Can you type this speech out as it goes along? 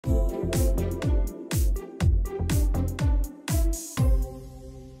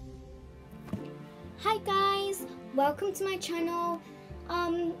welcome to my channel.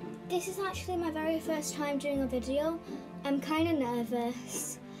 This is actually my very first time doing a video. I'm kind of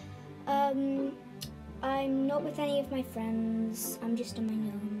nervous. I'm not with any of my friends. I'm just on my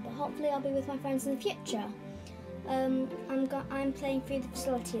own, but hopefully I'll be with my friends in the future. I'm playing through the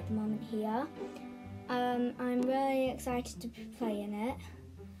facility at the moment here. I'm really excited to be playing it.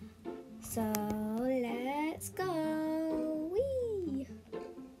 So let's go. Whee!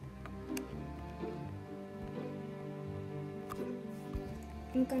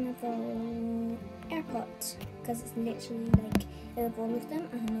 I'm gonna go airport because it's literally like of all of them.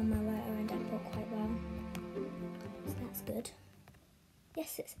 I know my way around airport quite well, so that's good.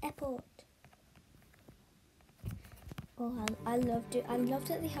 Yes, it's airport. Oh, I loved it. I love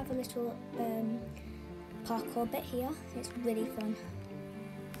that they have a little parkour bit here. It's really fun.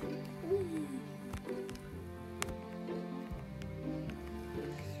 Whee.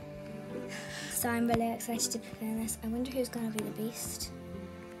 So I'm really excited to be playing this. I wonder who's gonna be the beast.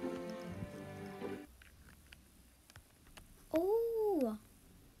 Oh!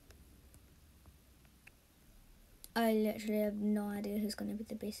 I literally have no idea who's gonna be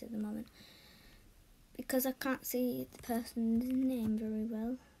the beast at the moment, because I can't see the person's name very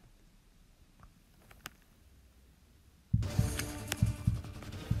well.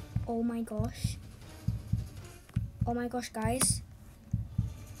 Oh my gosh. Oh my gosh, guys.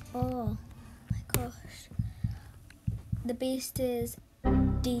 Oh my gosh. The beast is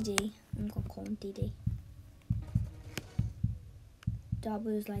DD. I'm gonna call him DD. That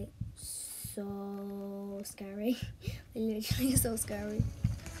was like so scary. Literally so scary.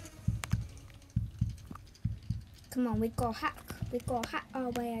 Come on, we gotta hack our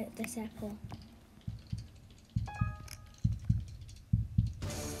way out of this airport.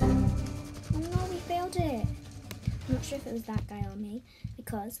 Oh no, we failed it. I'm not sure if it was that guy or me,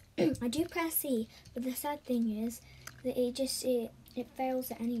 because I do press C, but the sad thing is that it fails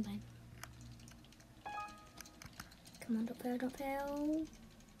it anyway. Come on, don't fail, don't fail.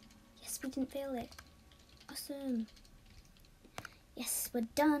 Yes, we didn't fail it. Awesome. Yes, we're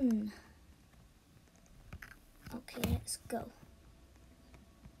done. Okay, let's go.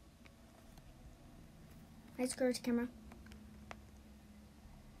 Let's go to camera.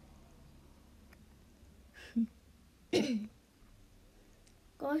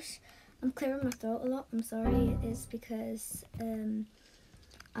 Gosh, I'm clearing my throat a lot. I'm sorry. It is because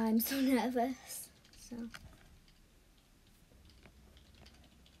I'm so nervous. So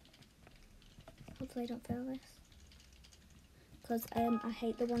hopefully I don't fail this, because I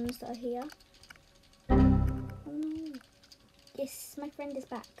hate the ones that are here. Oh no. Yes, my friend is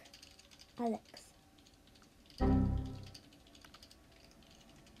back. Alex.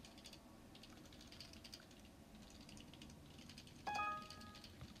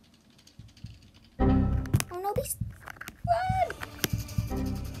 Oh no, these run!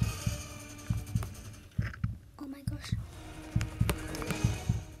 Oh my gosh.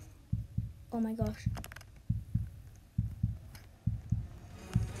 Oh my gosh.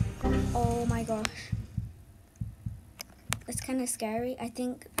 Oh my gosh. It's kind of scary. I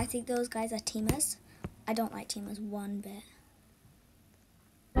think those guys are teamers. I don't like teamers one bit.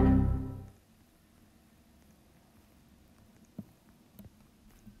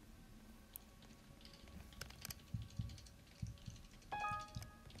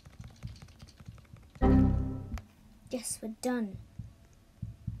 Yes, we're done.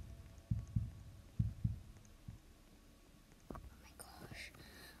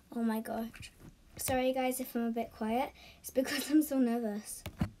 Oh my gosh. Sorry guys if I'm a bit quiet. It's because I'm so nervous.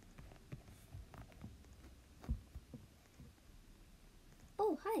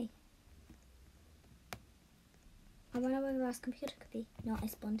 Oh, hi. I wonder where the last computer could be. No, I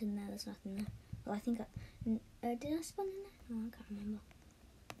spawned in there. There's nothing there. Well, I think did I spawn in there? No, I can't remember.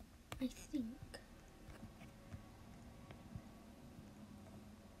 I think.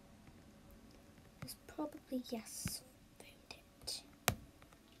 There's probably, yes.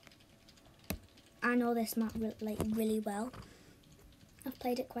 I know this map really well. I've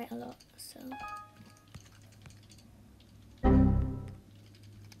played it quite a lot, so. No,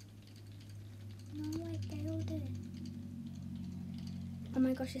 I failed it. Oh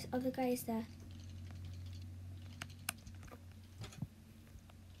my gosh, this other guy is there.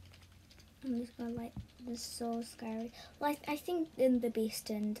 And this guy, this is so scary. Well, I think the Beast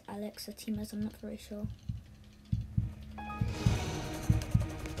and Alex are teamers. I'm not very sure.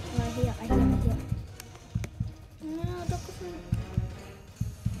 Oh, I hear. No, don't go for me.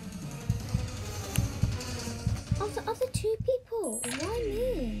 Oh, the other two people. Why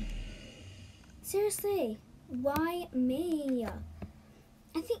me? Seriously, why me?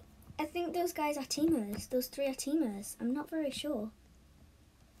 I I think those guys are teamers. Those 3 are teamers. I'm not very sure.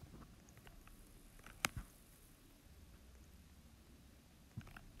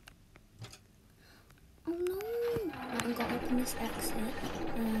 Oh no! Right, I'm gonna open this exit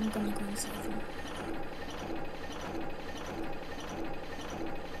and I'm gonna go and save them.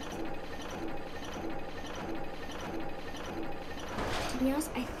 To be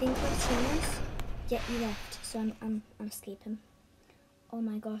honest, I think we're teamers. Yet he left, so I'm escaping. Oh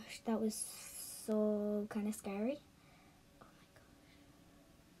my gosh, that was so kind of scary.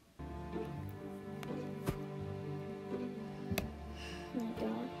 Oh my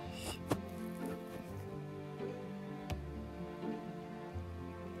gosh.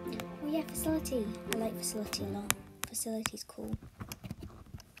 Oh yeah, facility. I like facility a lot. Facility's cool.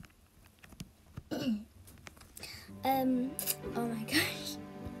 Oh my gosh.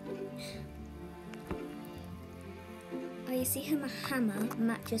 Oh, you see how my hammer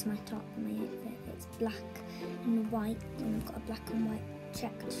matches my top of my outfit. It's black and white, and I've got a black and white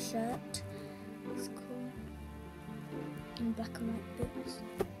checked shirt. It's cool. And black and white boots.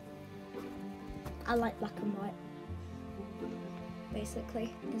 I like black and white,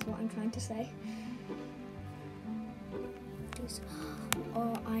 basically, is what I'm trying to say.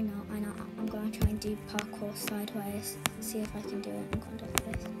 Oh, I know. I'm going to try and do parkour sideways. See if I can do it. I'm going to do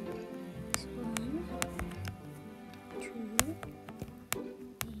this. 1, 2, 3,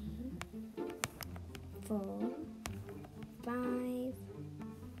 4, 5,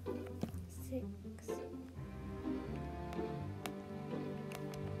 6,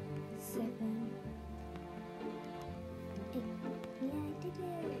 7, 8. Yeah, I did it.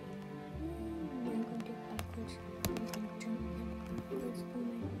 Now I'm going to do it backwards. Oh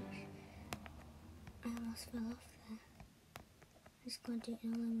my gosh. I almost fell off there. I'm just going to do it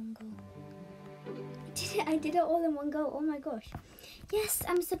all in one go. I did it all in one go. Oh my gosh. Yes,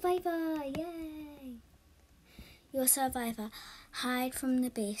 I'm a survivor. Yay. You're a survivor. Hide from the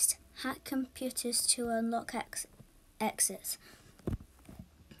beast. Hack computers to unlock exits.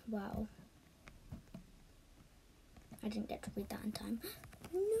 Wow. I didn't get to read that in time.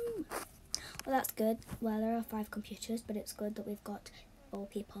 No. Well, that's good. Well, there are 5 computers, but it's good that we've got 4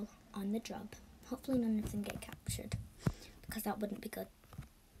 people on the job. Hopefully none of them get captured, because that wouldn't be good.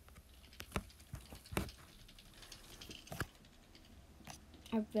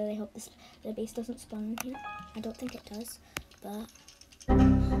 I really hope the base doesn't spawn in here. I don't think it does, but...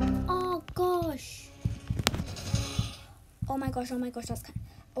 Oh gosh! Oh my gosh, that's kind of...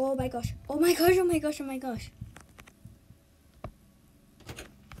 Oh my gosh, oh my gosh, oh my gosh, oh my gosh.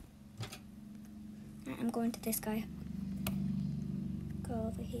 I'm going to this guy. Go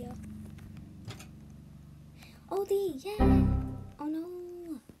over here. Oh, yeah! Oh no!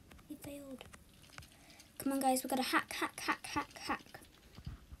 He failed. Come on, guys, we gotta hack.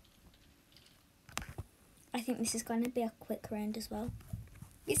 I think this is going to be a quick round as well.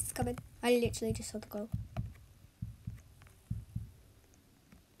 This is coming. I literally just saw the goal.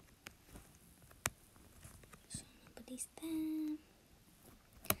 So nobody's there.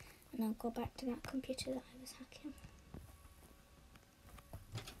 And I'll go back to that computer that I was hacking.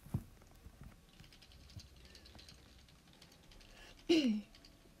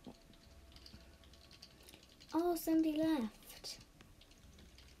 Oh, somebody left.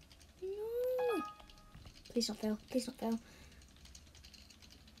 No. Please don't fail. Please don't fail.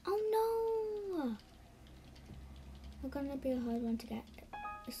 Oh no. We're gonna be a hard one to get.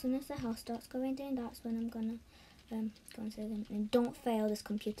 As soon as the house starts going down, that's when I'm gonna go and save them. And don't fail this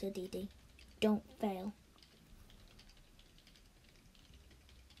computer, DD. Don't fail.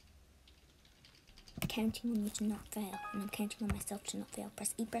 I'm counting on you to not fail, and I'm counting on myself to not fail.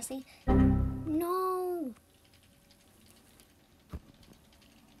 Press E, press E. No.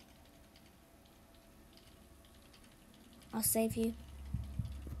 I'll save you.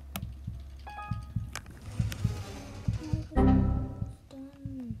 Oh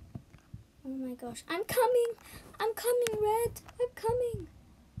my gosh. I'm coming. I'm coming, Red. I'm coming.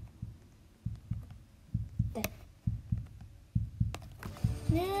 There.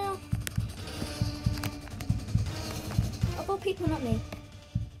 Now. Oh, people, not me.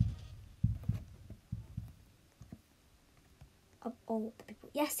 Oh, the people.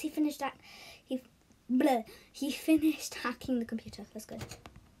 Yes, he finished that. He finished hacking the computer. That's good.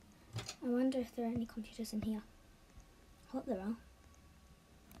 I wonder if there are any computers in here. I hope there are.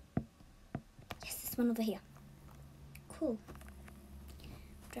 Yes, there's one over here. Cool.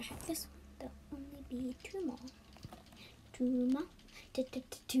 After I hack this one, there'll only be 2 more. 2 more.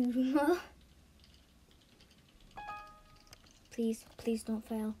 2 more. Please, please don't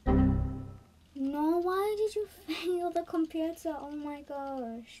fail. No, why did you fail the computer? Oh my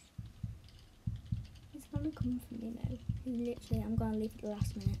gosh. gonna come for me now. Literally, I'm gonna leave at the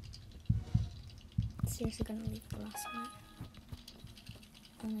last minute. Seriously, gonna leave at the last minute.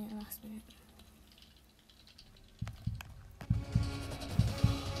 Only at the last minute.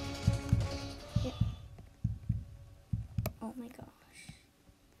 Yep. Oh my gosh.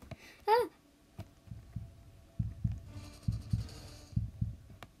 Ah!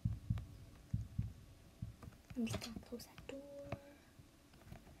 I'm just gonna close that door.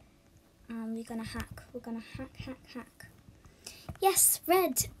 And we're gonna hack. We're gonna hack. Yes,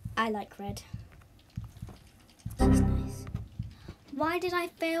 red. I like red. That's nice. Why did I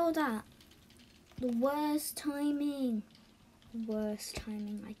fail that? The worst timing. Worst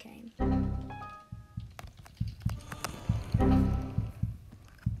timing I came.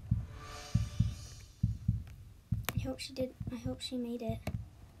 I hope she did. I hope she made it.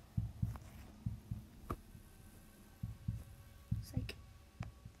 It's like,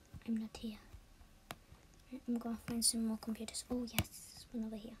 I'm not here. I'm gonna find some more computers. Oh yes, there's one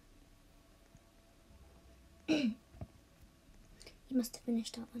over here. You must have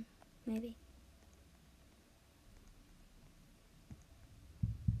finished that one, maybe.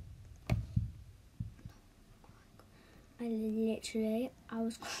 I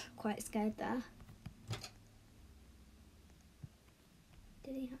was quite scared there.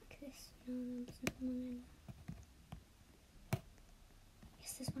 Did he hack this? No, there's not one in.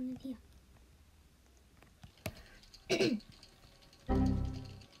 Yes, there's one in here.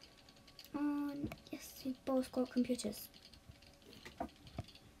 Yes, we both got computers.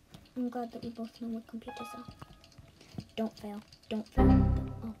 I'm glad that we both know what computers are. Don't fail. Don't fail.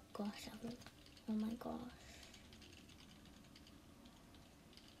 Oh gosh, oh my gosh. Oh my gosh.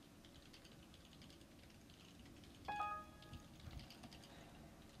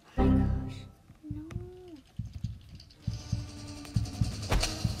 No.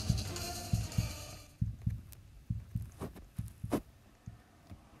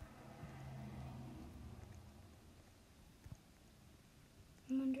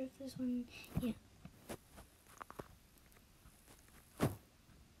 I wonder if there's one. Yeah.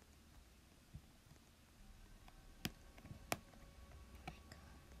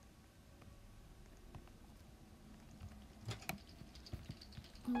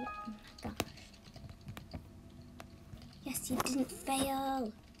 Oh my gosh. Yes, you didn't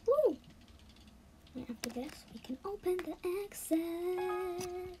fail. Woo! And after this, we can open the exit.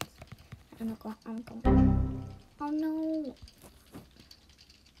 I'm going. Oh no.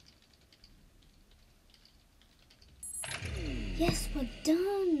 Yes, we're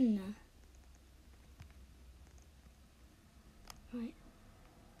done. Right.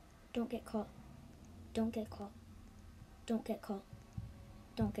 Don't get caught. Don't get caught. Don't get caught.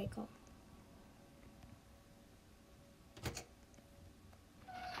 Don't get caught.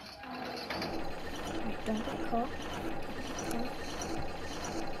 Right, don't get caught.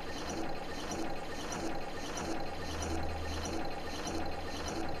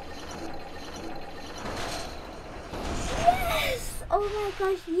 Yes! Oh my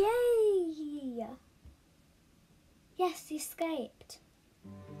gosh, yay! Yes, he escaped.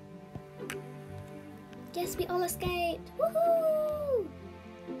 Yes, we all escaped. Woohoo! Oh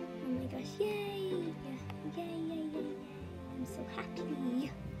my gosh, yay! Yay. I'm so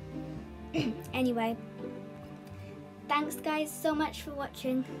happy. Anyway, thanks guys so much for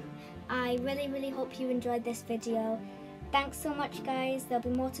watching. I really hope you enjoyed this video. Thanks so much guys. There'll be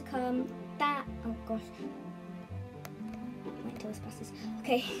more to come. Oh gosh. My toes passes.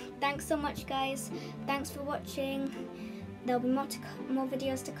 Okay, thanks so much guys. Thanks for watching. There'll be more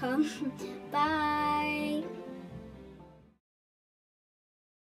videos to come. Bye.